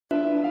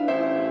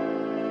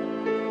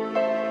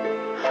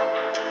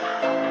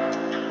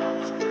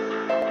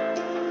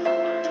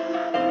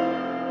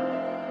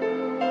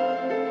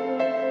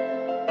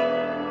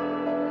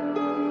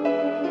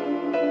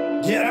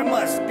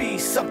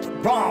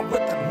something wrong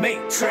with the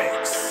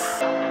matrix.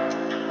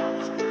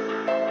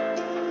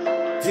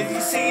 Did you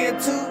see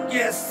it too?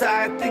 Yes,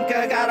 I think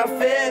I got a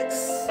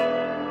fix.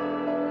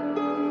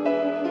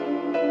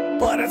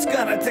 But it's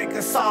gonna take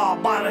us all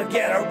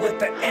together with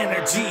the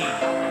energy.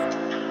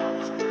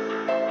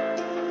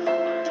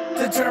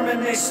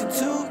 Determination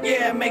to,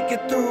 yeah, make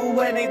it through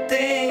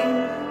anything.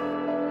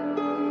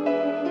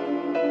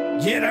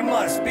 Yeah, there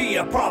must be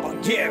a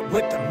problem, yeah,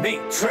 with the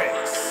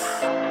matrix.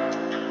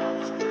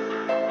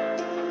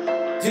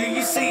 Do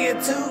you see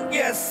it too?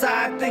 Yes,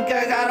 I think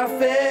I got a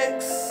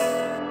fix.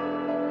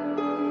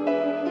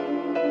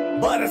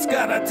 But it's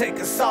gonna take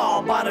us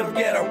all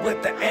together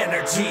with the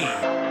energy.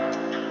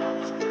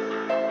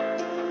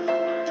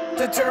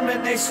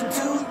 Determination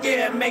to,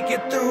 yeah, make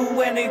it through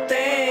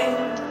anything.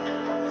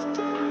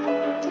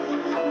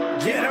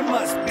 Yeah, there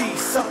must be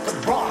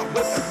something wrong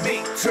with the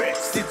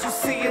matrix. Did you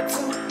see it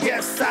too?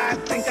 Yes, I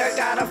think I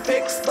got a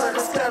fix. But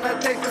it's gonna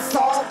take us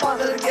all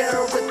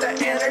together with the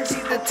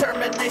energy.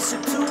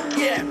 Determination to,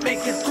 yeah,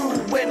 make it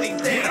through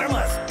anything. Yeah, there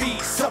must be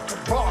something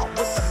wrong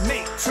with the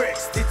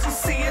matrix. Did you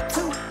see it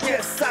too?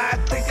 Yes, I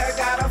think I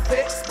got a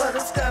fix. But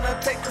it's gonna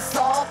take us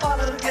all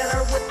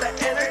together with the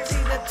energy.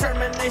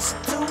 Determination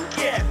to,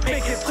 yeah,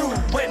 make it through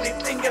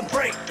anything and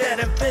break that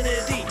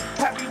infinity.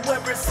 Have you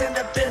ever sinned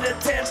and been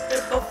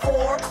tempted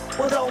before?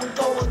 Well, don't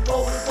go and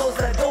close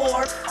that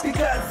door.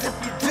 Because if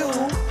you do,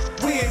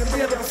 we ain't gonna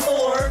be able to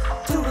soar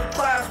to the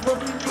clouds where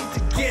we need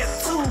to get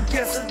to.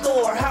 Yes,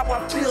 adore how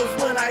I feel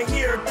when I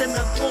hear them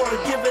implore,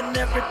 giving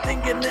everything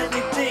and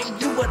anything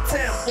you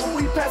attempt. When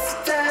we pass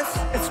the test,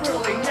 it's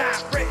really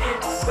not written.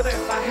 But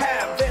if I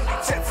have any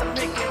chance of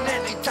making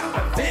any type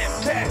of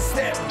impact,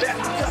 step back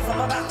because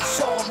I'm about to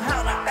show them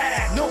how to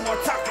act. No more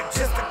talking,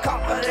 just a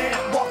confident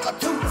walk up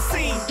to the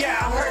scene. Yeah,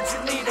 I heard you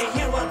need a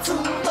hero to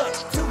look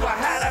to. I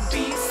had to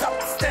be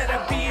something instead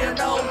of being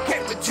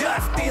okay with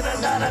just being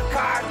another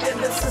card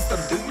in the system.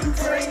 Do you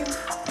dream?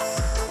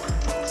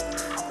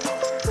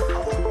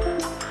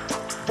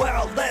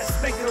 Well,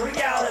 let's make it a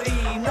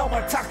reality. No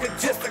more talking,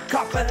 just a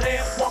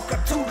confident walk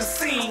up to the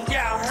scene.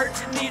 Yeah, I heard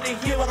you need a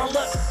hero to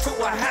look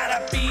to. I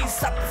had to be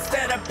something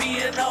instead of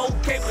being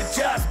okay with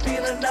just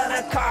being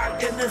another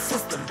card in the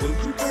system. Do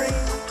you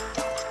dream?